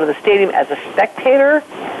can't go to the stadium as a spectator.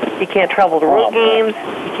 He can't travel to road games.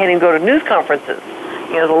 He can't even go to news conferences.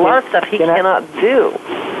 There's a lot of stuff he cannot do.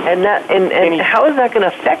 And how is that going to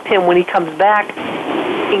affect him when he comes back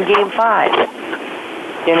in Game 5?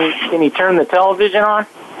 Can he turn the television on?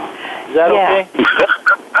 Is that okay?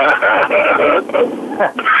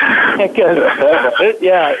 Because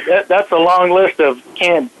that's a long list of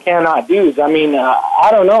cannot do's. I mean, I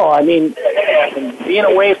don't know. I mean, being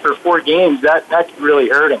away for 4 games, that could really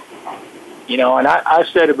hurt him. And I've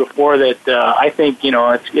said it before that I think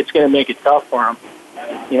it's going to make it tough for him.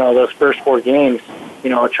 Those first 4 games.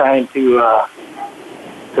 Trying to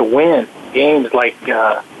win games like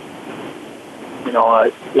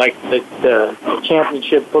like the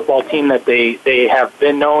championship football team that they have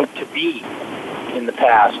been known to be in the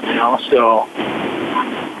past. So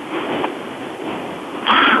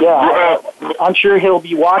yeah, I'm sure he'll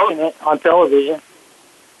be watching it on television.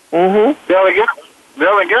 Mm-hmm. They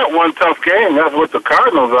only get one tough game. That's what the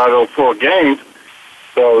Cardinals are, those 4 games.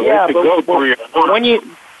 So yeah, they could go 3 or 4.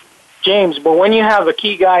 But when you have a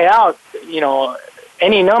key guy out,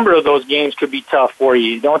 any number of those games could be tough for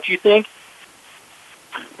you, don't you think?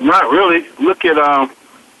 Not really. Look at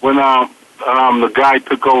when the guy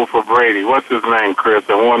took over for Brady. What's his name, Chris?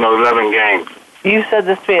 And won those 11 games. You said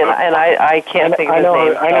this to me, and I can't think of his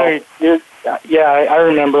name. I know. I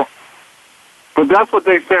remember. But that's what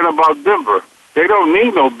they said about Denver. They don't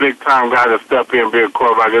need no big-time guy to step in and be a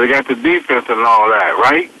quarterback. They got the defense and all that,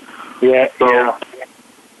 right? Yeah. So,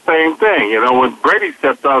 same thing. When Brady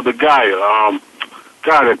stepped out, the guy, the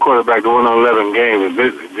quarterback that won 11 games,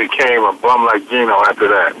 it became a bum like Gino after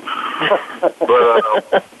that. But,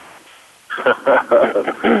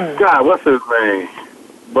 God, what's his name?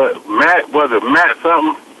 But was it Matt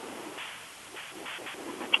something?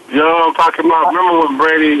 You know what I'm talking about? Remember when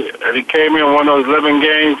Brady, he came in one of those 11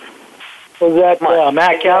 games? Was that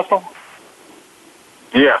Matt Castle?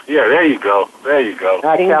 Yeah, there you go. Ding,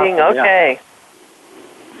 ding, okay. Yeah.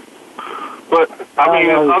 But, I mean,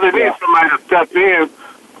 they need somebody to step in.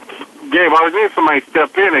 Gabe, I need somebody to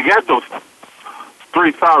step in. They got those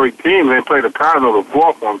 3 sorry teams. They play the Cardinals, the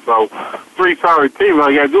 4th one. So, 3 sorry teams, all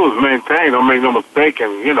you got to do is maintain. Don't make no mistake,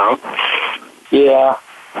 and, Yeah.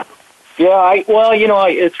 Yeah,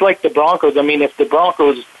 it's like the Broncos. I mean, if the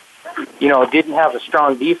Broncos, didn't have a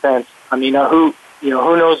strong defense, I mean, who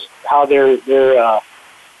knows how their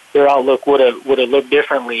outlook would have looked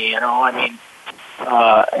differently, I mean,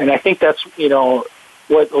 and I think that's,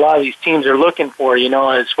 what a lot of these teams are looking for,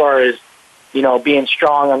 as far as, being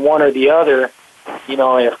strong on one or the other.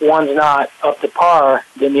 If one's not up to par,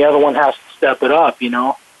 then the other one has to step it up,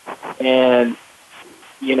 and,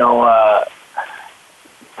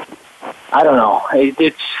 I don't know.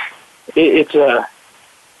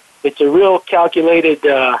 It's a real calculated.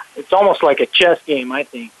 It's almost like a chess game, I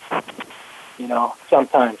think.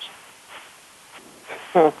 Sometimes.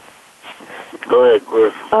 Go ahead,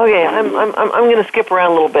 Chris. Okay, I'm going to skip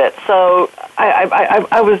around a little bit. So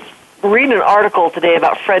I was reading an article today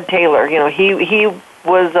about Fred Taylor. He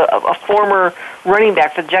was a former running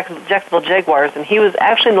back for the Jacksonville Jaguars, and he was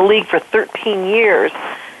actually in the league for 13 years.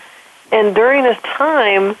 And during this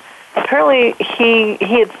time, apparently he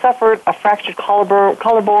had suffered a fractured a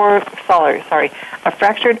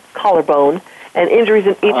fractured collarbone and injuries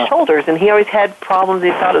in each shoulders, and he always had problems.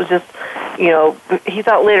 He thought it was just, he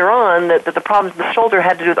thought later on that the problems in the shoulder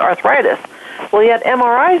had to do with arthritis. Well, he had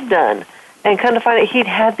MRIs done, and kind of find out he'd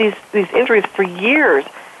had these injuries for years,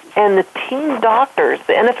 and the team doctors,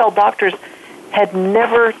 the NFL doctors, had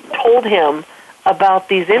never told him about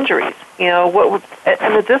these injuries. And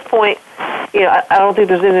at this point, I don't think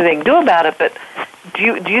there's anything to do about it. But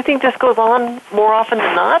do you think this goes on more often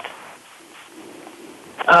than not?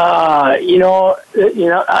 I've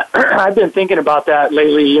been thinking about that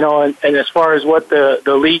lately. And as far as what the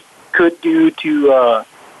league could do to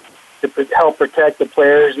help protect the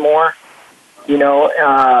players more,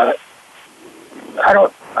 I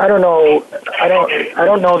don't know. I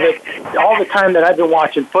don't know that all the time that I've been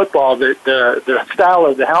watching football, the style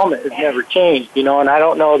of the helmet has never changed, and I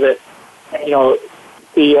don't know that,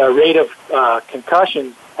 the rate of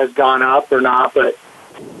concussions has gone up or not, but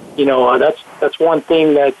that's one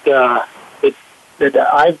thing that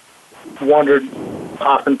I've wondered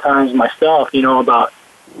oftentimes myself. About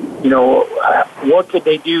what could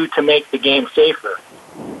they do to make the game safer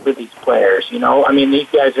for these players? These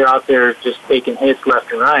guys are out there just taking hits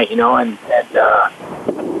left and right.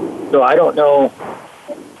 So I don't know.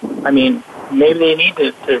 Maybe they need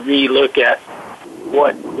to relook at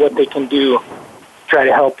what they can do to try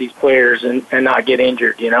to help these players and not get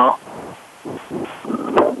injured, Y'all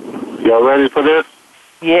ready for this?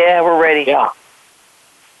 Yeah, we're ready. Yeah.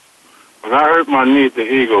 When I hurt my knee at the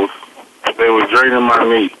Eagles, they were draining my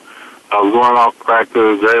knee. I was going off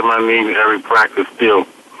practice, draining my knee every practice still.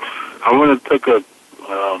 I went and took a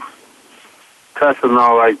test and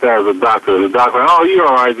all like that as a doctor. The doctor, you're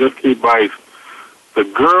all right, just keep ice. The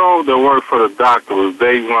girl that worked for the doctor was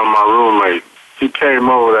dating one of my roommates. She came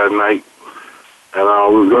over that night, and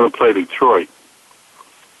we was going to play Detroit.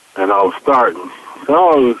 And I was starting.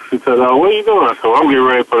 So she said, what are you doing? I said, I'm getting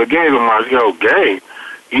ready for the game tomorrow. She goes, game?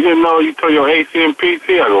 You didn't know you tore your AC and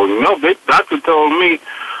PC? I go, no, the doctor told me.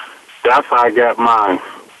 That's how I got mine.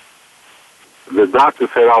 The doctor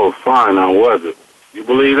said I was fine. I wasn't. You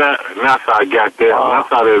believe that? And that's how I got there. That's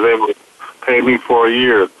how they was able to pay me for a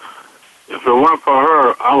year. If it weren't for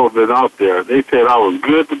her, I would have been out there. They said I was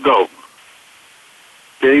good to go.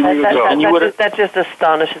 That just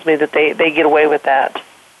astonishes me that they get away with that.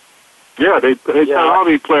 Yeah, they tell all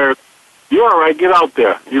these players, you're all right, get out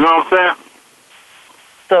there. You know what I'm saying?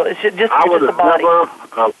 So it's just I would the body. never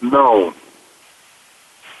have known.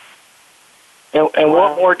 And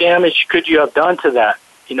what more damage could you have done to that?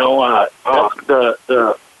 That's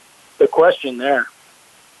the question there.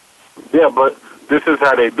 Yeah, but this is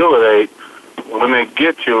how they do it. When they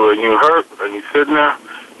get you and you hurt and you're sitting there,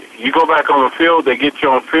 you go back on the field, they get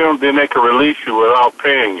you on film, then they can release you without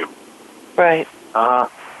paying you. Right.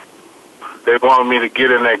 They wanted me to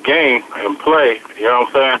get in that game and play. You know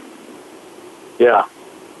what I'm saying? Yeah.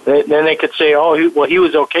 Then they could say, he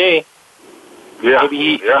was okay. Yeah.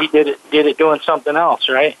 Maybe he did it doing something else,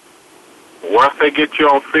 right? Once they get you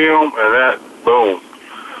on film and that, boom.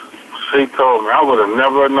 She told me, I would have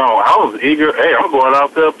never known. I was eager. Hey, I'm going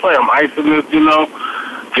out there to play. I'm icing this,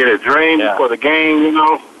 get it drained before the game,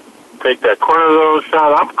 take that cortisone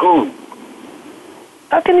shot. I'm cool.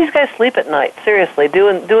 How can these guys sleep at night? Seriously,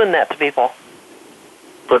 doing that to people.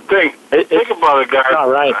 But think about it, guys. All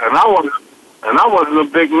right. And I wasn't a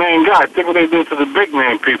big name guy. Think what they do to the big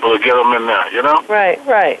name people to get them in there. Right.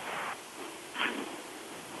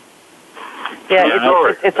 Yeah,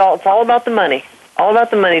 it's all about the money. All about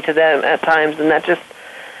the money to them at times, and it's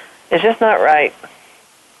just not right.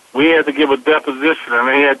 We had to give a deposition, and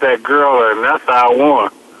they had that girl, and that's how I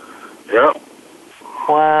won. Yep.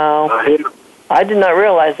 Wow. I did not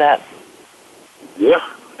realize that. Yeah.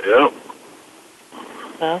 Yep.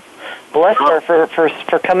 Well, bless her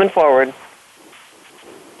for coming forward.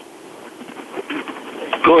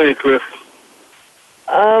 Go ahead, Chris.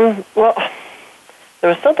 Well, there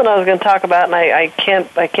was something I was going to talk about, and I can't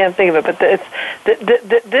think of it. But it's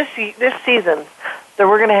this season that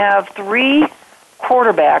we're going to have 3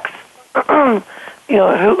 quarterbacks,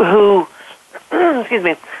 who excuse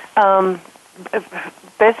me,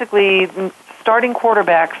 basically starting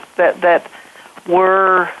quarterbacks that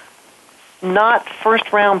were not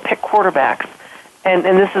first-round pick quarterbacks, and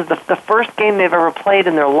this is the first game they've ever played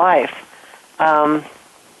in their life.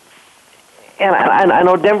 And I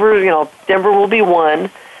know Denver will be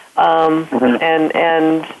one, and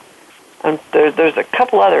there's a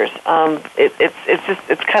couple others.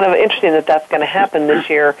 It's kind of interesting that that's going to happen this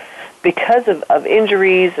year because of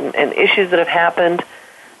injuries and issues that have happened.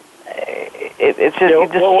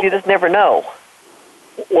 You just never know.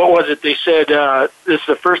 What was it they said? This is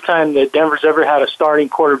the first time that Denver's ever had a starting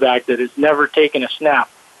quarterback that has never taken a snap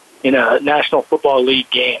in a National Football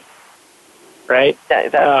League game. Right?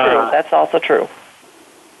 That's true. That's also true.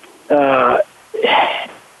 Yeah,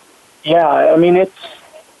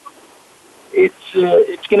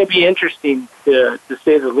 it's going to be interesting to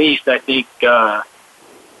say the least. I think and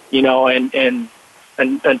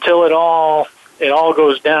until it all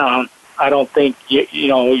goes down, I don't think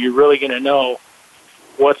you're really going to know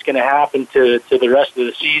what's going to happen to the rest of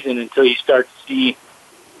the season until you start to see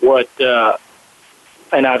what.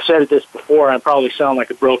 And I've said this before. I probably sound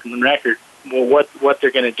like a broken record. Well, what they're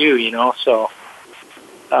going to do, So,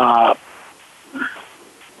 but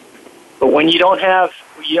when you don't have,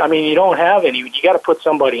 you don't have any. You got to put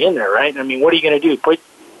somebody in there, right? What are you going to do? Put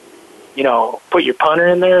your punter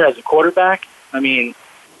in there as a quarterback?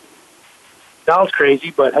 Sounds crazy,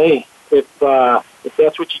 but hey, if if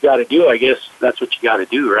that's what you got to do, I guess that's what you got to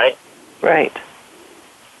do, right? Right.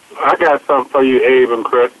 I got something for you, Abe and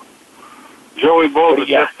Chris. Joey Bosa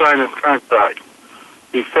just signed his contract.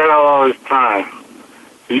 He sat out all his time.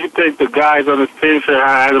 Do you think the guys on his team should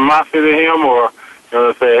have animosity to him, or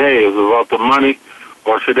say, hey, it's about the money,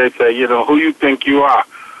 or should they say, who you think you are?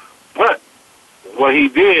 But what he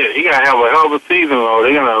did, he got to have a hell of a season, though.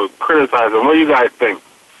 They're going to criticize him. What do you guys think?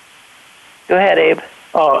 Go ahead, Abe.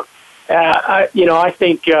 Oh, I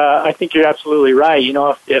think you're absolutely right.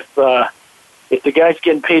 If the guy's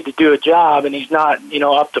getting paid to do a job and he's not,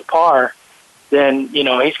 up to par, then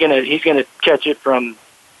he's gonna catch it from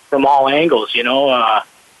all angles, and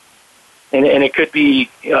it could be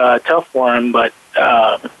tough for him, but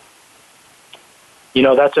that's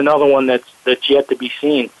another one that's yet to be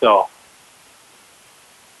seen. So,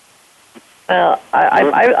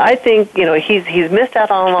 I think he's missed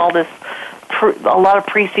out on all this, a lot of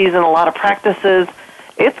preseason, a lot of practices.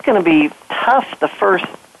 It's going to be tough the first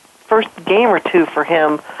game or two for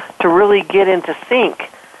him to really get into sync.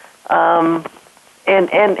 And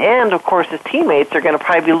of course his teammates are going to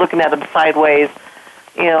probably be looking at him sideways,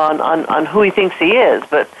 on who he thinks he is.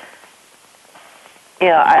 But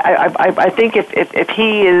I think if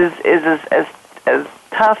he is as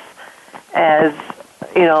tough as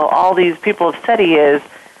all these people have said he is,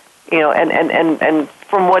 and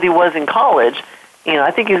from what he was in college,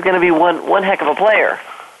 I think he's going to be one heck of a player.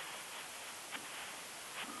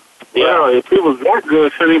 Yeah, if he was that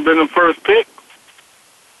good, shouldn't he have been the first pick?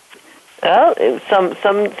 Well,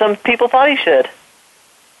 some people thought he should.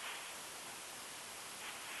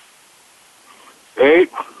 Hey.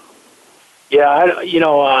 Yeah,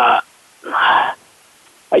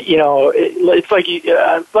 it's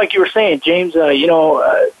like you were saying, James.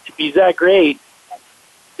 If he's that great,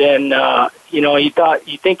 then you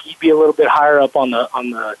think he'd be a little bit higher up on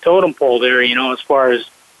the totem pole there. As far as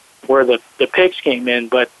where the picks came in,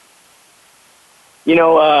 but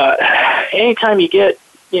anytime you get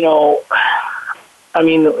new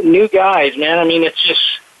guys, man. It's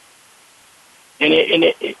just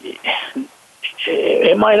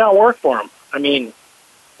it might not work for them.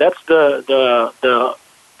 That's the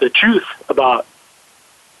truth about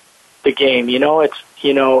the game.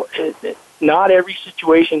 Not every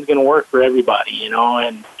situation is going to work for everybody.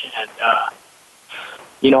 I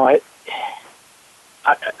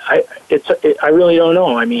really don't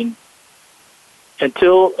know.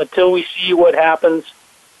 Until we see what happens,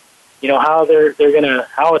 how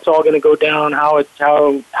how it's all gonna go down, how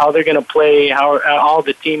they're gonna play, how all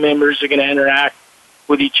the team members are gonna interact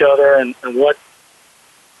with each other, and what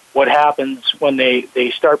happens when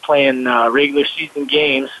they start playing regular season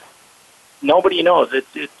games. Nobody knows.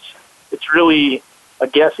 It's really a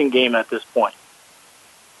guessing game at this point,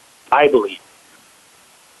 I believe.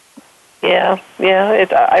 Yeah.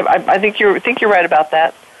 I think you're right about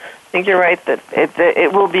that. I think you're right that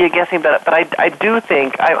it will be a guessing, but I do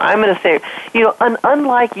think I'm going to say,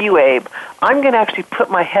 unlike you, Abe, I'm going to actually put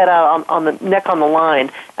my head out on the neck on the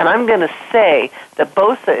line, and I'm going to say that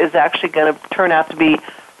Bosa is actually going to turn out to be.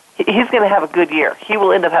 He's going to have a good year. He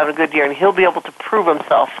will end up having a good year, and he'll be able to prove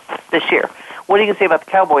himself this year. What are you going to say about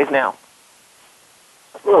the Cowboys now?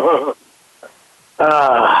 Well,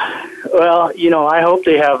 I hope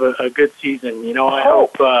they have a good season. I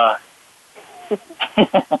hope.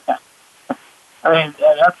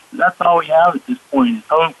 That's all we have at this point is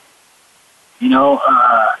hope.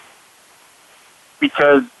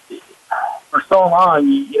 Because for so long,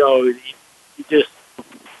 you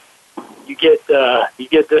get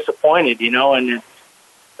disappointed, and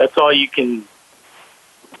that's all you can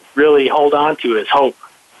really hold on to is hope.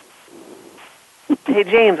 Hey,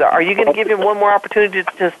 James, are you going to give him one more opportunity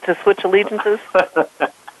to switch allegiances?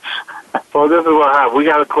 Well, this is what happened. We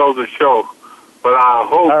got to close the show, but I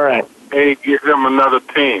hope they give them another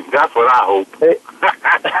team. That's what I hope.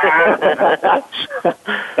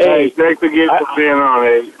 Hey, thanks again for being on,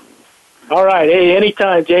 Abe. All right. Hey,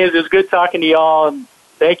 anytime, James. It was good talking to you all, and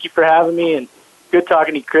thank you for having me, and good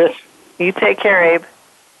talking to you, Chris. You take care, Abe.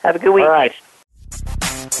 Have a good week. All right.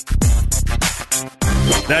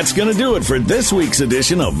 That's going to do it for this week's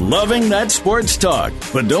edition of Loving That Sports Talk.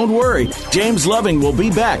 But don't worry, James Loving will be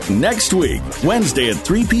back next week, Wednesday at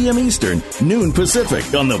 3 p.m. Eastern, noon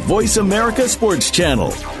Pacific on the Voice America Sports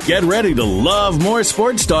Channel. Get ready to love more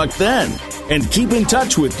sports talk then. And keep in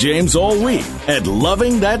touch with James all week at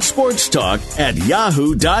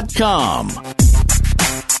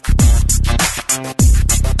lovingthatsportstalk@yahoo.com.